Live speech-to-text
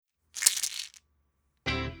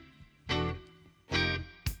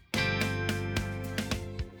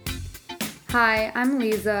Hi, I'm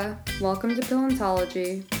Lisa. Welcome to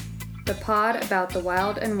Pillantology, the pod about the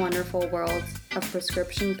wild and wonderful world of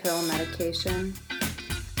prescription pill medication.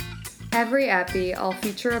 Every epi, I'll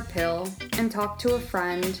feature a pill and talk to a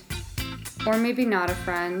friend, or maybe not a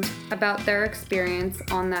friend, about their experience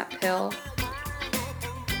on that pill.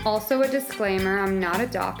 Also a disclaimer, I'm not a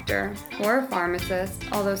doctor or a pharmacist,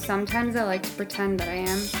 although sometimes I like to pretend that I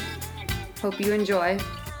am. Hope you enjoy.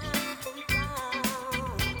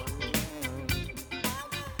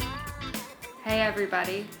 Hey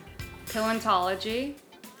everybody, Pillantology.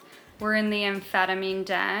 We're in the amphetamine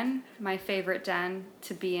den, my favorite den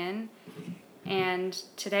to be in. And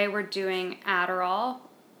today we're doing Adderall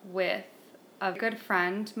with a good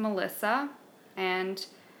friend, Melissa. And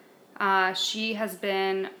she has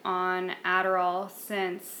been on Adderall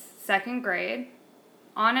since second grade,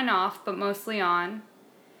 on and off, but mostly on.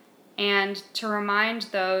 And to remind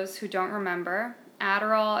those who don't remember,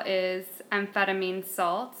 Adderall is amphetamine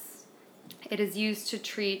salts. It is used to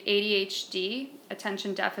treat ADHD,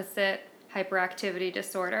 attention deficit hyperactivity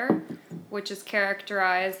disorder, which is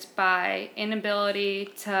characterized by inability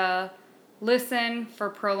to listen for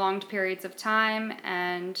prolonged periods of time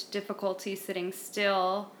and difficulty sitting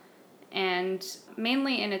still, and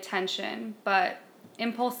mainly inattention, but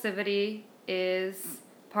impulsivity is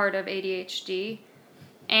part of ADHD.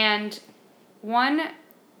 And one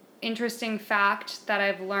interesting fact that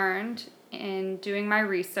I've learned in doing my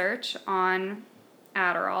research on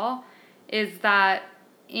Adderall is that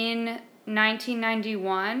in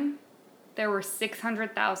 1991, there were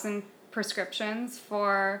 600,000 prescriptions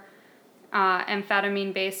for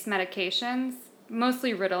amphetamine-based medications,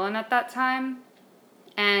 mostly Ritalin at that time.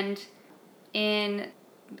 And in,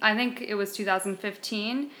 I think it was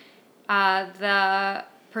 2015, the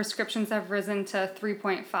prescriptions have risen to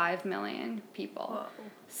 3.5 million people. Whoa.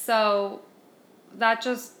 So that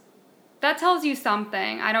tells you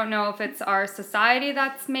something. I don't know if it's our society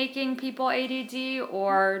that's making people ADD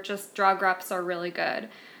or just drug reps are really good.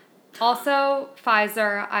 Also,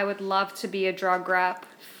 Pfizer, I would love to be a drug rep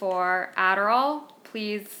for Adderall.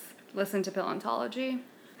 Please listen to Pillantology.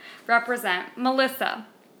 Represent Melissa.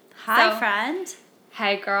 Hi, friend.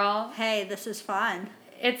 Hey, girl. Hey, this is fun.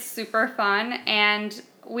 It's super fun, and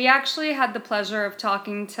we actually had the pleasure of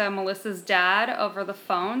talking to Melissa's dad over the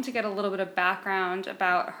phone to get a little bit of background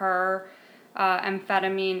about her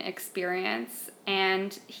amphetamine experience,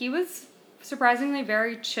 and he was surprisingly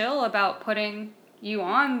very chill about putting you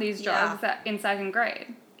on these drugs in second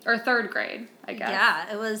grade, or third grade, I guess.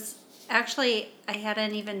 Yeah, it was actually, I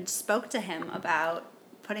hadn't even spoke to him about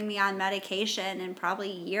putting me on medication in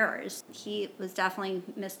probably years. He was definitely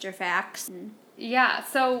Mr. Facts. Yeah,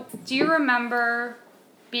 so do you remember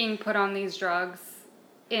being put on these drugs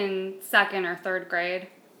in second or third grade?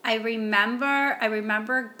 I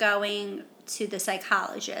remember going to the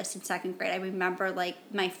psychologist in second grade. I remember like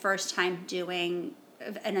my first time doing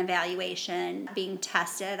an evaluation, being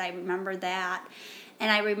tested. I remember that. And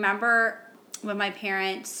I remember when my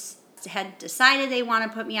parents had decided they want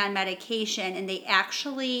to put me on medication, and they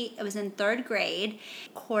actually, it was in third grade,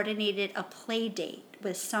 coordinated a play date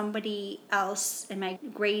with somebody else in my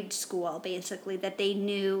grade school, basically, that they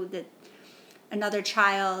knew that another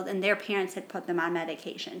child and their parents had put them on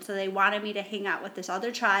medication. So they wanted me to hang out with this other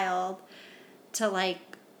child to like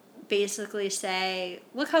basically say,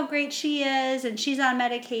 look how great she is and she's on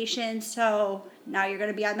medication, so now you're going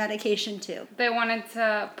to be on medication too. They wanted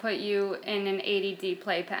to put you in an ADD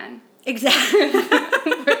playpen. Exactly.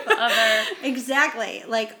 With other... Exactly.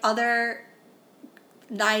 Like other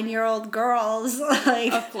 9-year-old girls.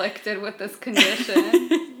 Like afflicted with this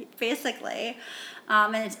condition. Basically.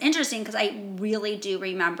 And it's interesting because I really do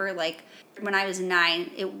remember, like, when I was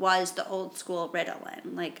 9, it was the old school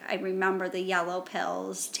Ritalin. Like, I remember the yellow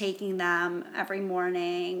pills, taking them every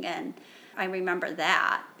morning, and I remember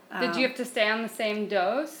that. Did you have to stay on the same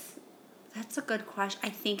dose? That's a good question. I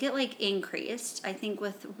think it, like, increased. I think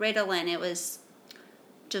with Ritalin, it was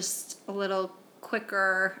just a little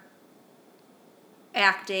quicker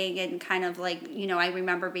acting, and kind of like, you know, I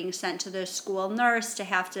remember being sent to the school nurse to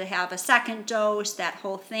have a second dose, that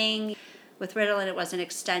whole thing. With Ritalin, it was an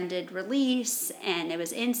extended release, and it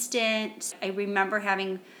was instant. I remember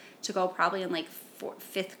having to go probably in like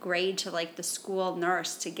fifth grade to like the school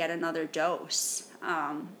nurse to get another dose.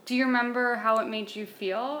 Do you remember how it made you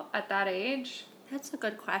feel at that age? That's a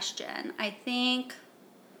good question. I think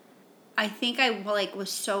I like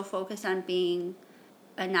was so focused on being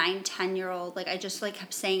a 9-10-year-old. Like I just like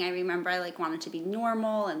kept saying, I remember I like wanted to be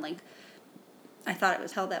normal, and like I thought it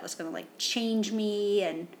was how that was going to like change me,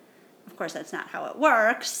 and of course that's not how it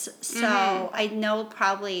works. So I know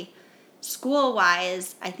probably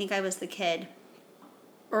school-wise, I think I was the kid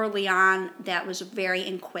early on that was very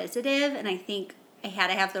inquisitive, and I think I had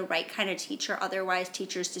to have the right kind of teacher. Otherwise,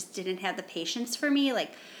 teachers just didn't have the patience for me,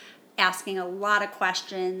 like asking a lot of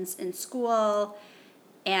questions in school,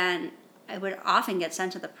 and I would often get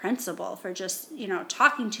sent to the principal for just,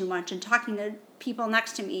 talking too much and talking to people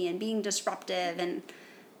next to me and being disruptive. And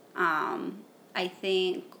I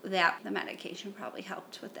think that the medication probably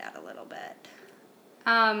helped with that a little bit.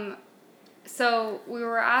 So we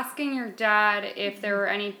were asking your dad if there were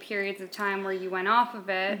any periods of time where you went off of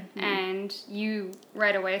it, and you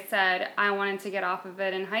right away said, I wanted to get off of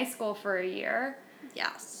it in high school for a year.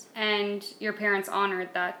 Yes. And your parents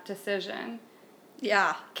honored that decision.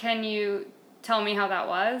 Yeah. Can you tell me how that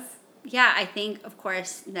was? Yeah, I think, of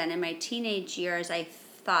course, then in my teenage years, I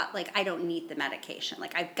thought, I don't need the medication.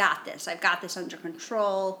 I've got this under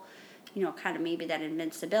control, kind of maybe that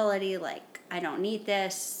invincibility, I don't need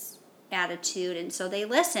this attitude. And so they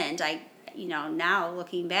listened. Now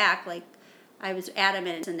looking back, I was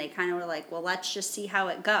adamant, and they kind of were like, well, let's just see how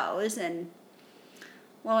it goes. And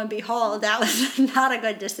lo and behold, that was not a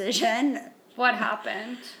good decision. What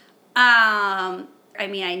happened?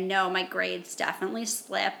 I know my grades definitely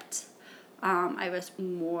slipped. I was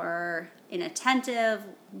more inattentive,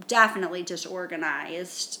 definitely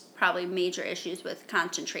disorganized, probably major issues with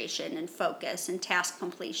concentration and focus and task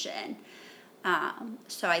completion.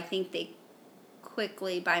 So I think they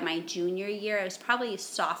quickly, by my junior year, it was probably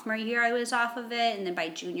sophomore year I was off of it, and then by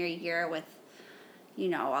junior year with,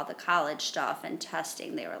 all the college stuff and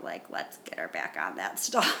testing, they were like, let's get her back on that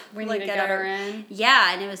stuff. We need to get her in.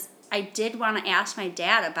 Yeah, and I did want to ask my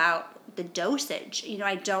dad about the dosage.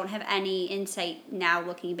 I don't have any insight now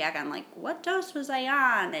looking back on, what dose was I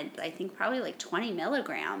on? And I think probably 20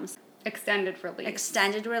 milligrams. Extended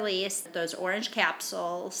release. Those orange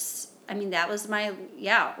capsules. That was my,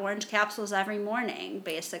 orange capsules every morning,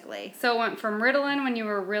 basically. So it went from Ritalin when you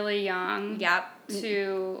were really young. Yep.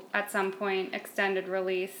 To, at some point, extended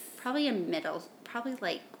release. Probably in middle,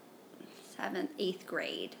 probably 7th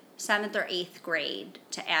or 8th grade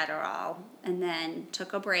to Adderall. And then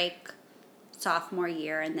took a break sophomore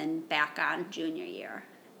year and then back on junior year.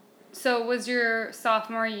 So was your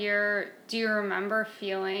sophomore year, do you remember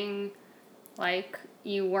feeling like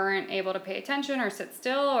you weren't able to pay attention or sit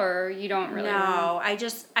still, or you don't really No, I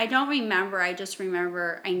don't remember. I just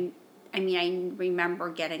remember, I remember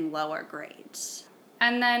getting lower grades.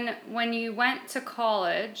 And then when you went to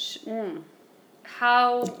college,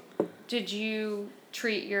 how did you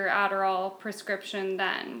treat your Adderall prescription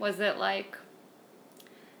then? Was it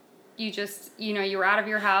you just, you were out of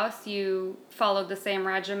your house, you followed the same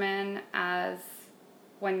regimen as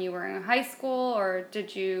when you were in high school, or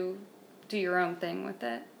did you do your own thing with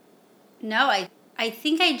it? No, I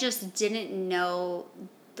think I just didn't know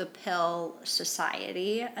the pill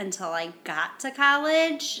society until I got to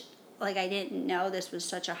college. I didn't know this was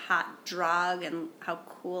such a hot drug and how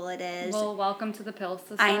cool it is. Well, welcome to the pill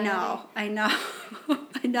society. I know. I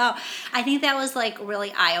know. I think that was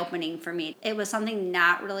really eye-opening for me. It was something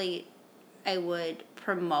not really I would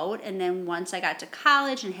promote, and then once I got to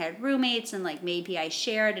college and had roommates and maybe I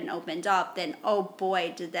shared and opened up, then oh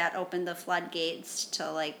boy, did that open the floodgates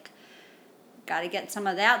to got to get some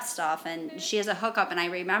of that stuff. And she has a hookup, and I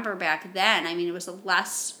remember back then, it was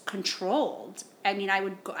less controlled.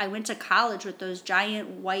 I went to college with those giant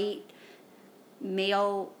white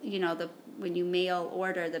mail, when you mail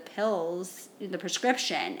order the pills, the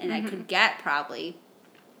prescription, and I could get probably,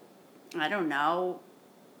 I don't know,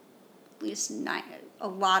 at least a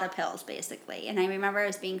lot of pills basically. And I remember I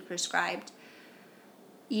was being prescribed,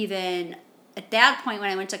 even at that point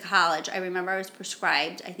when I went to college, I remember I was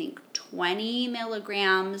prescribed, I think 20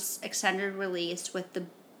 milligrams extended release with the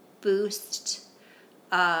boost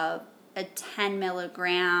of a 10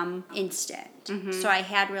 milligram instant. So I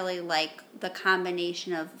had really the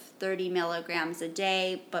combination of 30 milligrams a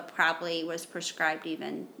day, but probably was prescribed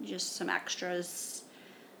even just some extras.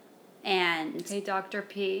 And hey, Dr.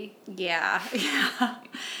 P. Yeah.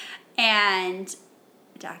 And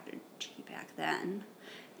Dr. G back then.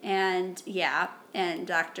 And and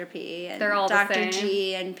Dr. P. And they're all Dr. the same.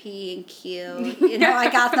 G and P and Q. I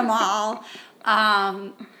got them all.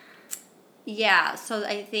 So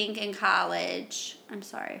I think in college, I'm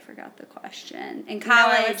sorry, I forgot the question. In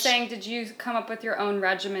college, No, I was saying, did you come up with your own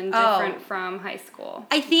regimen different from high school?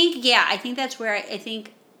 I think that's where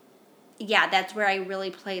that's where I really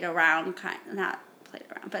played around,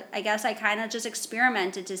 but I guess I kind of just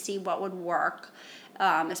experimented to see what would work,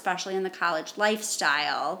 especially in the college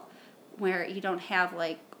lifestyle where you don't have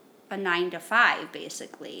a 9 to 5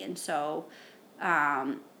 basically. And so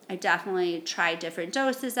I definitely tried different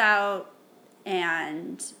doses out,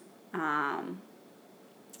 and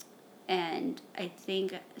I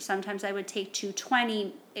think sometimes I would take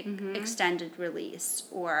 220 extended release,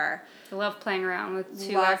 or I love playing around with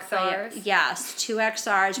two love XRs. Yes,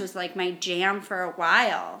 2XRs was like my jam for a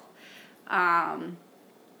while.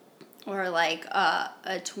 Or like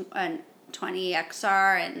a 20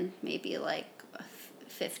 XR and maybe like a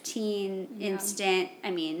 15 instant.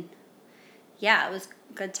 I mean, yeah, it was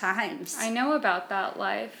good times. I know about that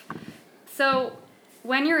life. So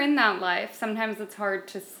when you're in that life, sometimes it's hard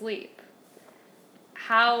to sleep.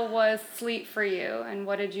 How was sleep for you, and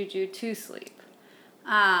what did you do to sleep?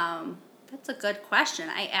 That's a good question.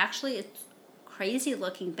 It's crazy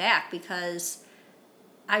looking back, because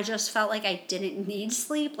I just felt like I didn't need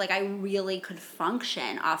sleep. Like, I really could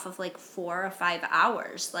function off of like 4 or 5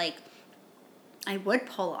 hours. Like, I would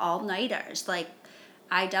pull all-nighters. Like,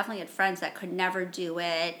 I definitely had friends that could never do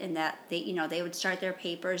it, and that they would start their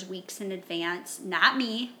papers weeks in advance. Not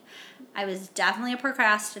me. I was definitely a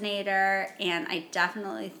procrastinator, and I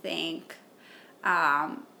definitely think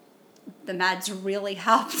the meds really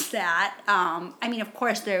helped that. I mean, of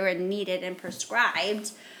course, they were needed and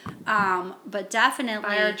prescribed, but definitely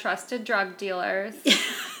By our trusted drug dealers,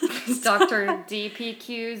 Dr.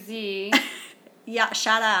 DPQZ. Yeah,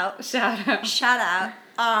 shout out. Shout out. Shout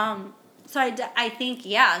out. So I think,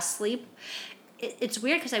 sleep. It's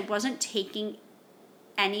weird because I wasn't taking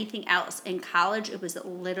anything else. In college, it was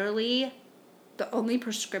literally the only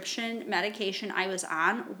prescription medication I was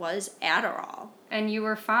on was Adderall. And you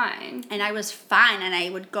were fine. And I was fine. And I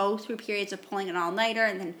would go through periods of pulling an all-nighter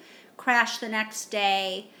and then crash the next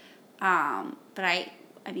day. But I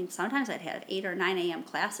mean, sometimes I'd have 8 or 9 a.m.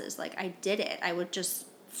 classes. Like, I did it. I would just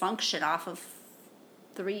function off of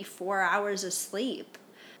 3-4 hours of sleep.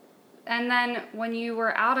 And then when you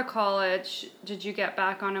were out of college, did you get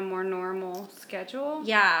back on a more normal schedule?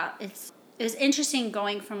 Yeah, it was interesting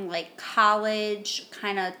going from like college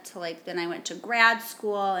kind of to like, then I went to grad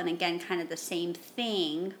school, and again, kind of the same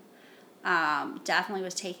thing. Definitely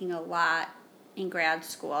was taking a lot in grad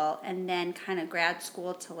school, and then kind of grad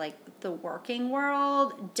school to like the working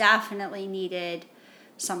world, definitely needed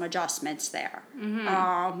some adjustments there.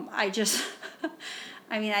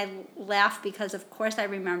 I laugh because, of course, I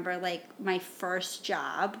remember, like, my first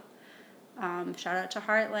job. Shout out to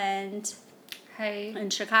Heartland. Hey. In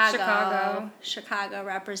Chicago. Chicago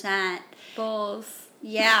represent. Bulls.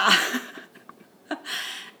 Yeah.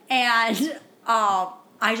 And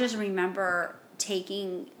I just remember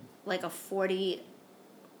taking, like, a 40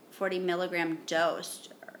 milligram dose,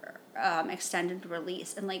 extended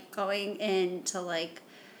release, and, like, going into, like,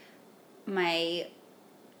 my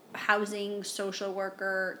housing social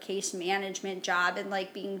worker case management job, and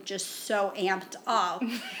like being just so amped up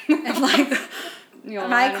and like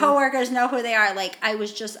my coworkers know who they are. Like, I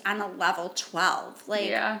was just on a level 12.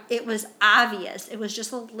 Like, It was obvious. It was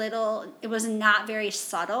just it was not very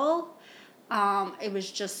subtle. It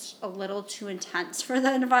was just a little too intense for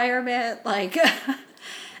the environment. Like,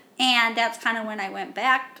 and that's kind of when I went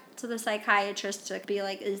back to the psychiatrist to be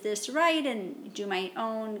like, is this right? And do my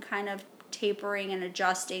own kind of tapering and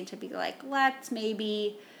adjusting to be like, let's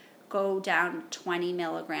maybe go down 20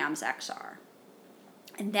 milligrams XR.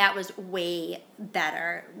 And that was way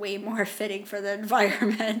better, way more fitting for the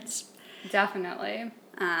environment. Definitely.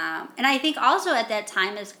 And I think also at that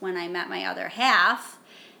time is when I met my other half,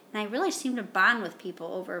 and I really seemed to bond with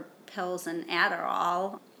people over pills and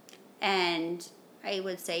Adderall. And I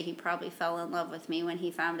would say he probably fell in love with me when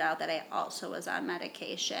he found out that I also was on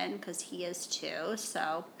medication, because he is too,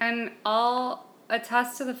 so. And I'll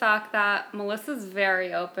attest to the fact that Melissa's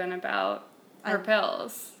very open about her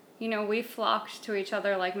pills. You know, we flocked to each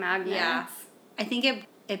other like magnets. Yeah. I think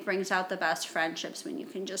it brings out the best friendships when you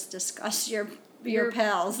can just discuss your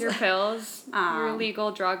pills. Your pills, your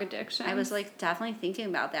legal drug addiction. I was like definitely thinking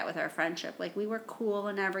about that with our friendship. Like, we were cool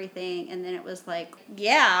and everything, and then it was like,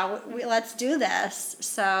 yeah, let's do this.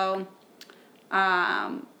 So,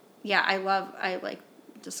 I love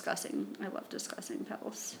discussing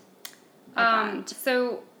pills.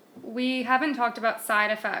 So we haven't talked about side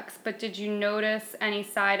effects, but did you notice any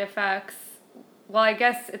side effects? Well, I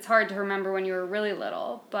guess it's hard to remember when you were really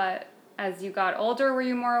little, but as you got older, were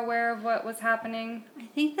you more aware of what was happening? I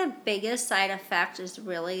think the biggest side effect is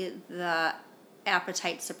really the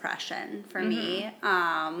appetite suppression for me.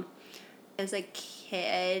 As a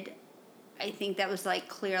kid, I think that was like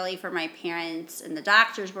clearly for my parents, and the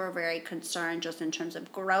doctors were very concerned just in terms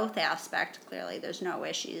of growth aspect. Clearly there's no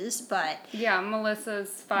issues, but... Yeah,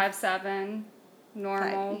 Melissa's 5'7",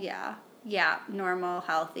 normal. Yeah, normal,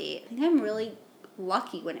 healthy. I think I'm really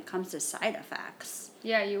lucky when it comes to side effects.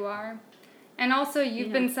 Yeah, you are. And also,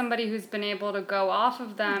 you've been somebody who's been able to go off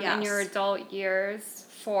of them in your adult years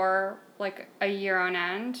for like a year on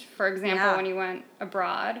end. For example, when you went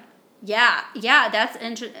abroad. Yeah, that's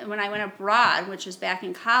interesting. When I went abroad, which was back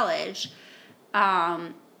in college,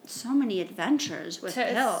 so many adventures with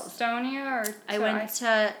pills. Estonia or I went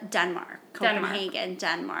to Denmark, Copenhagen,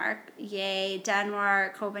 Denmark. Yay,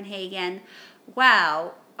 Denmark, Copenhagen.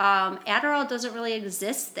 Wow. Adderall doesn't really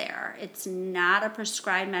exist there. It's not a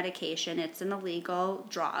prescribed medication. It's an illegal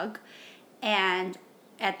drug. And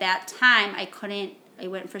at that time, I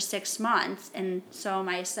went for 6 months. And so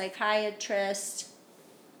my psychiatrist,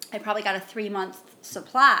 I probably got a 3-month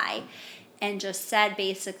supply and just said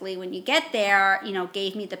basically when you get there,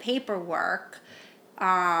 gave me the paperwork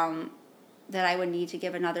that I would need to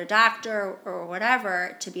give another doctor or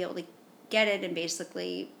whatever to be able to get it and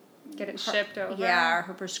basically get it shipped over. Yeah,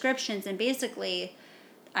 her prescriptions. And basically,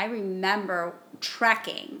 I remember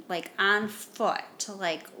trekking, like on foot, to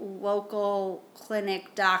like local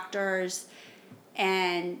clinic doctors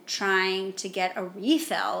and trying to get a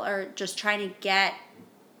refill or just trying to get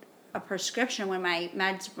a prescription when my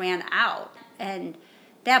meds ran out. And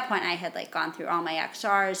at that point, I had like gone through all my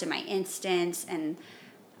XRs and my Instants, and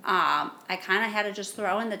I kind of had to just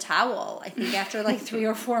throw in the towel, I think, after like 3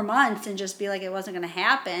 or 4 months and just be like it wasn't going to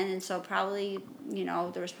happen. And so probably,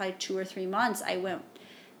 there was probably 2 or 3 months I went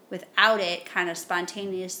without it, kind of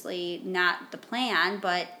spontaneously, not the plan,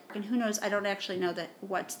 but, and who knows, I don't actually know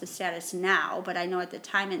what's the status now, but I know at the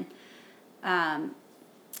time, and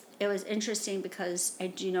it was interesting because I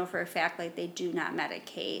do know for a fact, like, they do not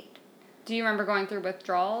medicate. Do you remember going through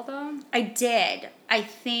withdrawal, though? I did. I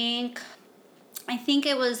think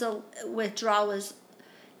it was withdrawal was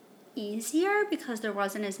easier because there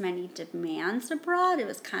wasn't as many demands abroad. It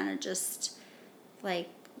was kind of just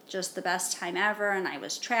the best time ever, and I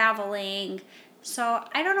was traveling. So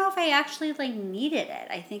I don't know if I actually needed it.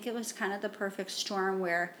 I think it was kind of the perfect storm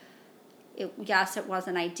where it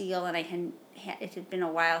wasn't ideal, and it had been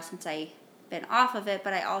a while since I been off of it,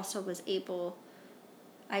 but I also was able.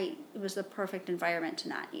 It was the perfect environment to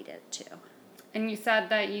not need it too. And you said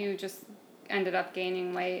that you just ended up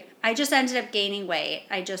gaining weight. I just ended up gaining weight.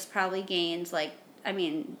 I just probably gained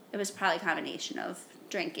it was probably a combination of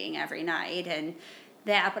drinking every night and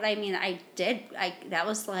that, but that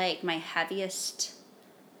was like my heaviest,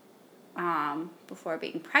 before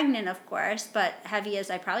being pregnant, of course, but heaviest,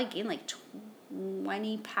 I probably gained like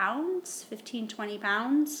 20 pounds, 15, 20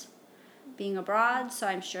 pounds being abroad. So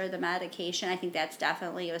I'm sure the medication, I think that's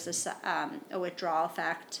definitely, it was a withdrawal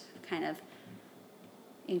effect, kind of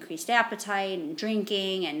increased appetite and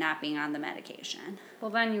drinking and not being on the medication.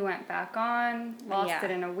 Well, then you went back on, lost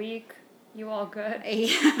it in a week. You all good?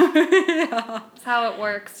 Yeah. That's how it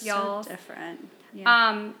works, y'all. So different.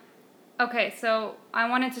 Yeah. Okay, so I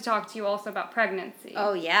wanted to talk to you also about pregnancy.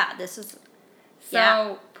 Oh, yeah. This is...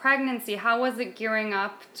 So, pregnancy, how was it gearing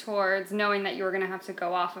up towards knowing that you were going to have to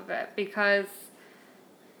go off of it? Because,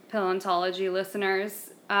 Paleontology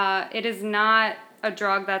listeners, it is not a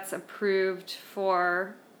drug that's approved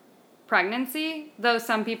for pregnancy, though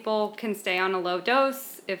some people can stay on a low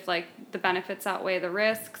dose if the benefits outweigh the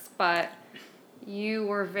risks, but you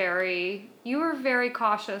were very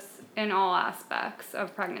cautious in all aspects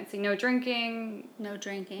of pregnancy. No drinking, no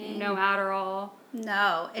Adderall.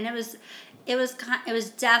 No, and it was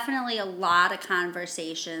definitely a lot of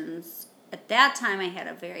conversations. At that time, I had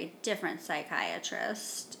a very different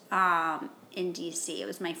psychiatrist in DC. It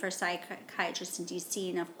was my first psychiatrist in DC,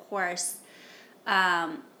 and of course,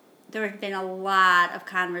 there had been a lot of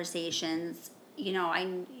conversations.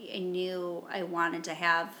 I knew I wanted to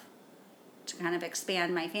kind of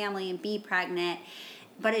expand my family and be pregnant,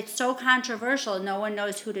 but it's so controversial. No one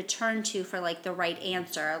knows who to turn to for the right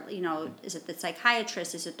answer. Is it the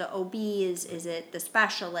psychiatrist? Is it the OBs? Is it the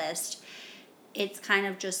specialist? It's kind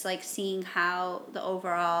of just seeing how the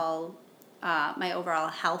overall, my overall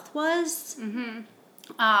health was. Mm-hmm.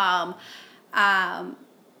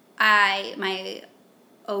 My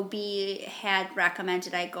OB had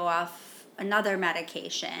recommended I go off another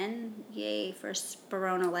medication, yay for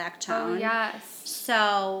spironolactone. Oh, yes.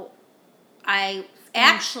 So I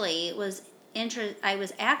actually was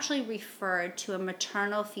referred to a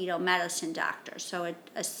maternal fetal medicine doctor, so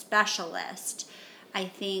a specialist. I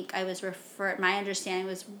think I was referred, my understanding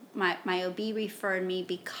was my OB referred me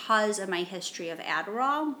because of my history of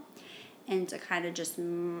Adderall and to kind of just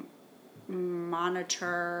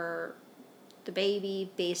monitor the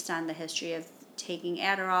baby based on the history of taking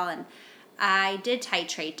Adderall. And I did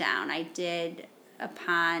titrate down. I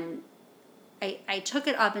took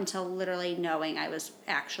it up until literally knowing I was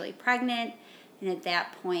actually pregnant. and at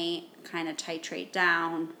that point, kind of titrate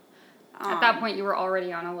down. At that point, you were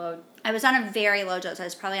already on a low. I was on a very low dose. I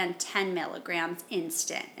was probably on 10 milligrams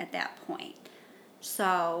instant at that point.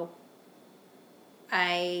 So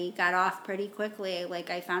I got off pretty quickly. Like,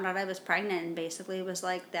 I found out I was pregnant and basically was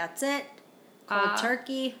like, that's it. Cold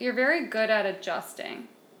turkey. You're very good at adjusting.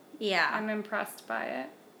 Yeah. I'm impressed by it.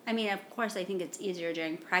 I mean, of course, I think it's easier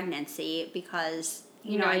during pregnancy because,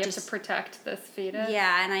 you know, you have to protect this fetus.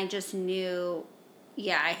 Yeah, and I just knew,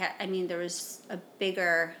 there was a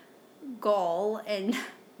bigger goal, and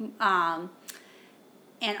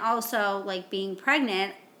also, like, being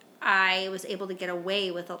pregnant, I was able to get away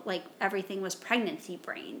with, like, everything was pregnancy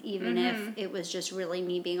brain, even if it was just really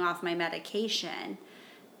me being off my medication.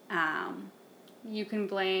 You can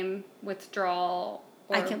blame withdrawal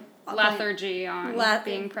or lethargy on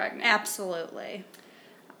being pregnant. Absolutely.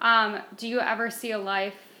 Do you ever see a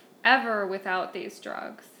life ever without these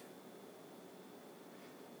drugs?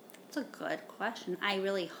 That's a good question. I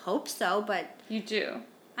really hope so, but... You do?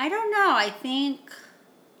 I don't know. I think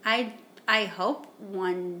I hope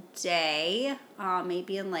one day,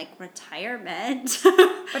 maybe in, like, retirement.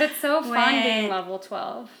 But it's so fun being level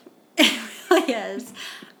 12. It really is.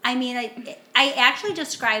 I mean, I actually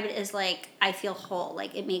describe it as, like, I feel whole.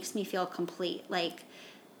 Like, it makes me feel complete. Like,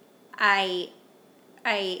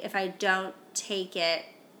 if I don't take it,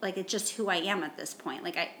 like, it's just who I am at this point.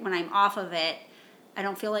 Like, when I'm off of it, I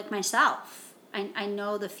don't feel like myself. I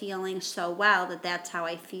know the feeling so well that that's how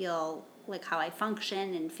I feel, like, how I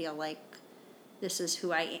function and feel like this is who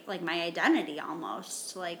like, my identity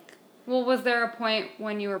almost. Like... Well, was there a point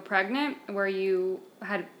when you were pregnant where you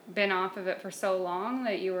had been off of it for so long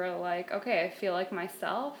that you were like, okay, I feel like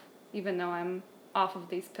myself, even though I'm off of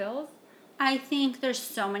these pills? I think there's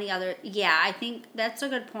so many other... Yeah, I think that's a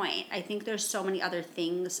good point. I think there's so many other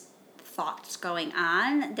thoughts going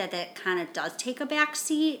on that kind of does take a back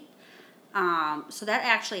seat. So that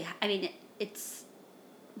actually... I mean, it's...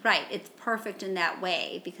 Right, it's perfect in that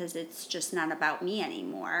way because it's just not about me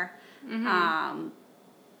anymore. Mm-hmm.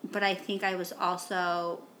 But I think I was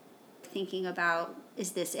also thinking about,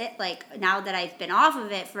 is this it? Like, now that I've been off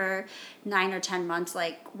of it for 9 or 10 months,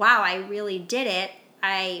 like, wow, I really did it.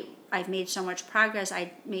 I've made so much progress.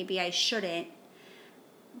 Maybe I shouldn't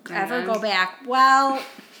ever go back. Well,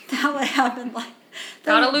 that would happen. Like,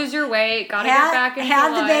 gotta lose your weight. Gotta get back into life.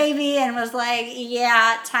 Had the baby and was like,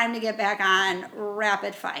 yeah, time to get back on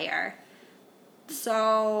rapid fire.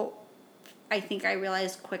 So I think I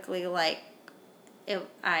realized quickly, like,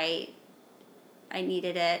 I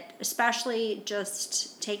needed it, especially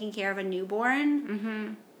just taking care of a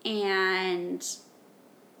newborn and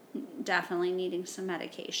definitely needing some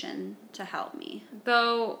medication to help me.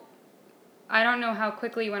 Though I don't know how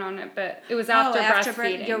quickly you went on it, but it was after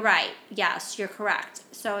breastfeeding. You're right. Yes, you're correct.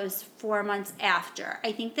 So it was 4 months after.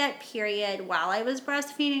 I think that period while I was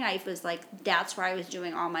breastfeeding, I was like, that's where I was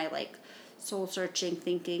doing all my, like, soul searching,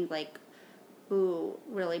 thinking, like, ooh,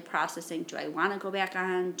 really processing, do I want to go back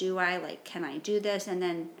on? Do I? Like, can I do this? And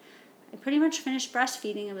then I pretty much finished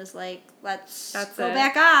breastfeeding. It was like, let's go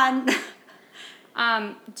back on.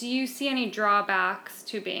 Do you see any drawbacks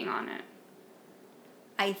to being on it?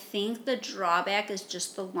 I think the drawback is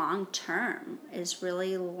just the long term, is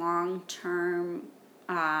really long term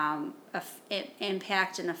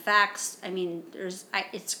impact and effects. I mean, there's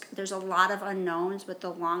a lot of unknowns with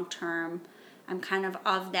the long term. I'm kind of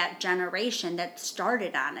that generation that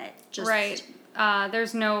started on it. Right.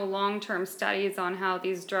 There's no long-term studies on how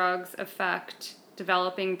these drugs affect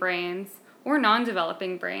developing brains or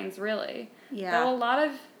non-developing brains, really. Yeah. Though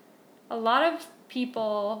a lot of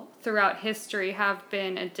people throughout history have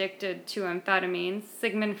been addicted to amphetamines,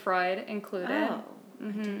 Sigmund Freud included. Oh,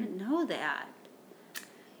 I didn't know that.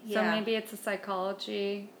 So maybe it's a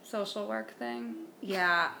psychology, social work thing.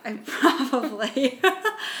 Yeah, I probably.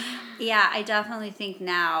 Yeah, I definitely think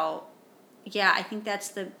now, I think that's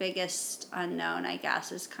the biggest unknown, I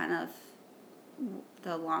guess, is kind of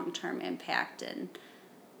the long-term impact and,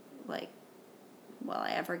 like, will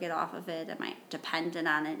I ever get off of it? Am I dependent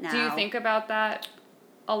on it now? Do you think about that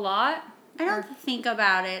a lot? I don't think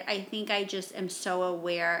about it. I think I just am so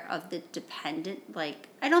aware of the like,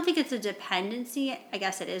 I don't think it's a dependency. I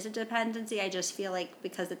guess it is a dependency. I just feel like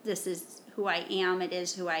because this is who I am, it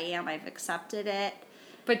is who I am. I've accepted it.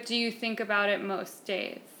 But do you think about it most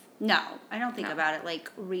days? No, I don't think about it like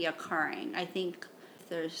reoccurring. I think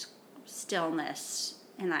there's stillness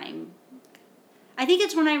and I think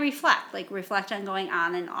it's when I reflect on going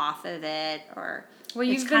on and off of it, or... Well,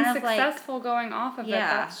 you've been successful going off of it.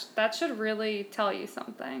 That should really tell you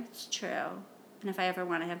something. It's true. And if I ever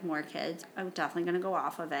want to have more kids, I'm definitely going to go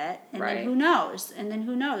off of it. And Right. then who knows? And then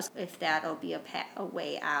who knows if that'll be a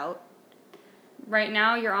way out. Right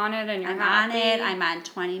now, you're on it and you're I'm happy. on it. I'm on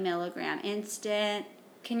 20 milligram instant.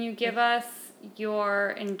 Can you give us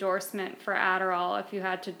your endorsement for Adderall if you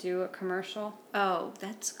had to do a commercial? Oh,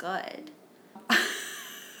 that's good.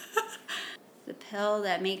 The pill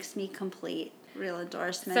that makes me complete. Real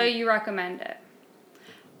endorsement. So you recommend it?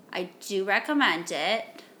 I do recommend it.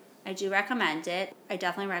 I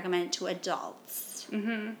definitely recommend it to adults.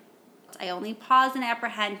 Mm-hmm. I only pause in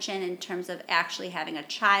apprehension in terms of actually having a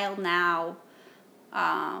child now.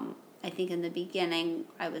 I think in the beginning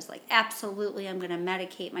I was like, absolutely, I'm going to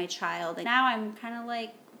medicate my child. And now I'm kind of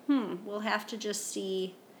like, we'll have to just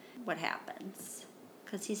see what happens.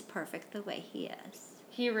 Because he's perfect the way he is.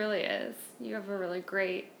 He really is. You have a really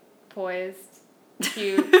great, poised,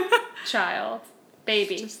 cute child.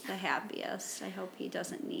 Baby. Just the happiest. I hope he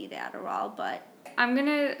doesn't need Adderall, but... I'm going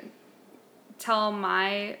to tell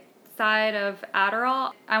my side of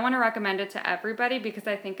Adderall. I want to recommend it to everybody because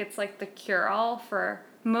I think it's like the cure-all for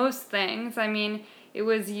most things. I mean, it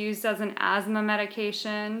was used as an asthma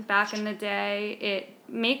medication back in the day. It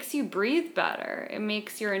makes you breathe better. It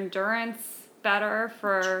makes your endurance better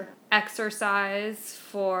for exercise,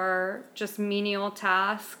 for just menial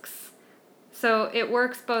tasks. So it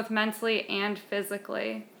works both mentally and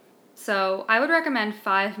physically. So I would recommend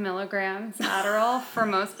 5 milligrams Adderall for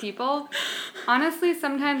most people. Honestly,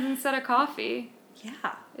 sometimes instead of coffee.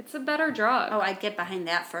 Yeah. It's a better drug. Oh, I'd get behind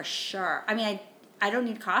that for sure. I mean, I don't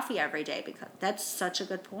need coffee every day because that's such a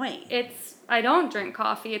good point. I don't drink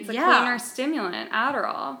coffee. It's a Yeah. cleaner stimulant,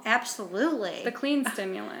 Adderall. Absolutely. The clean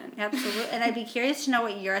stimulant. Absolutely. And I'd be curious to know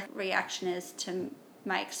what your reaction is to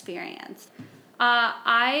my experience.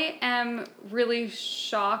 I am really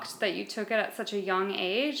shocked that you took it at such a young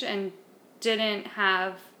age and didn't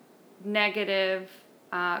have negative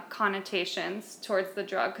connotations towards the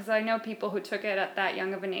drug. Because I know people who took it at that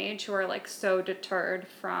young of an age who are like so deterred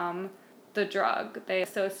from the drug. They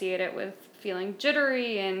associate it with feeling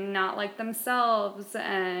jittery and not like themselves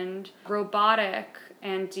and robotic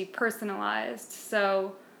and depersonalized.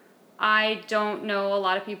 So I don't know a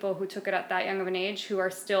lot of people who took it at that young of an age who are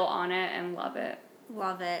still on it and love it.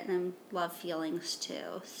 Love it and love feelings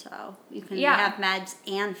too. So you can Yeah. have meds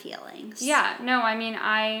and feelings. Yeah, no, I'm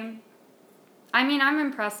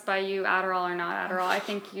impressed by you, Adderall or not Adderall. I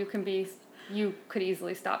think you could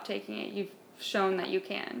easily stop taking it. You've shown that you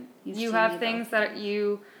can. You've You seen have me things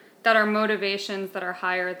both. that are motivations that are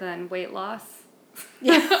higher than weight loss.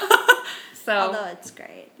 Yeah. So Although it's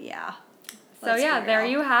great. Yeah. Let's be there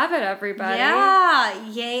real. you have it, everybody. Yeah.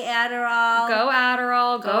 Yay, Adderall. Go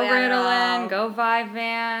Adderall, go Ritalin, Adderall. go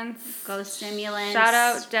Vyvanse. Go stimulants. Shout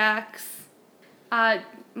out Dex.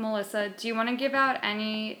 Melissa, do you want to give out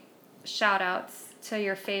any shout outs to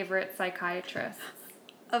your favorite psychiatrists?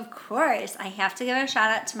 Of course. I have to give a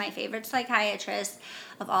shout out to my favorite psychiatrist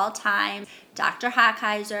of all time, Dr.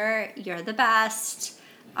 Hockheiser. You're the best.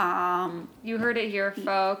 You heard it here,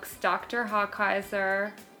 folks. Dr.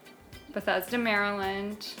 Hockheiser, Bethesda,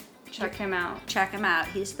 Maryland. Check him out. Check him out.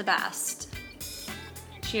 He's the best.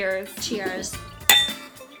 Cheers. Cheers.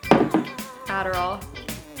 Adderall.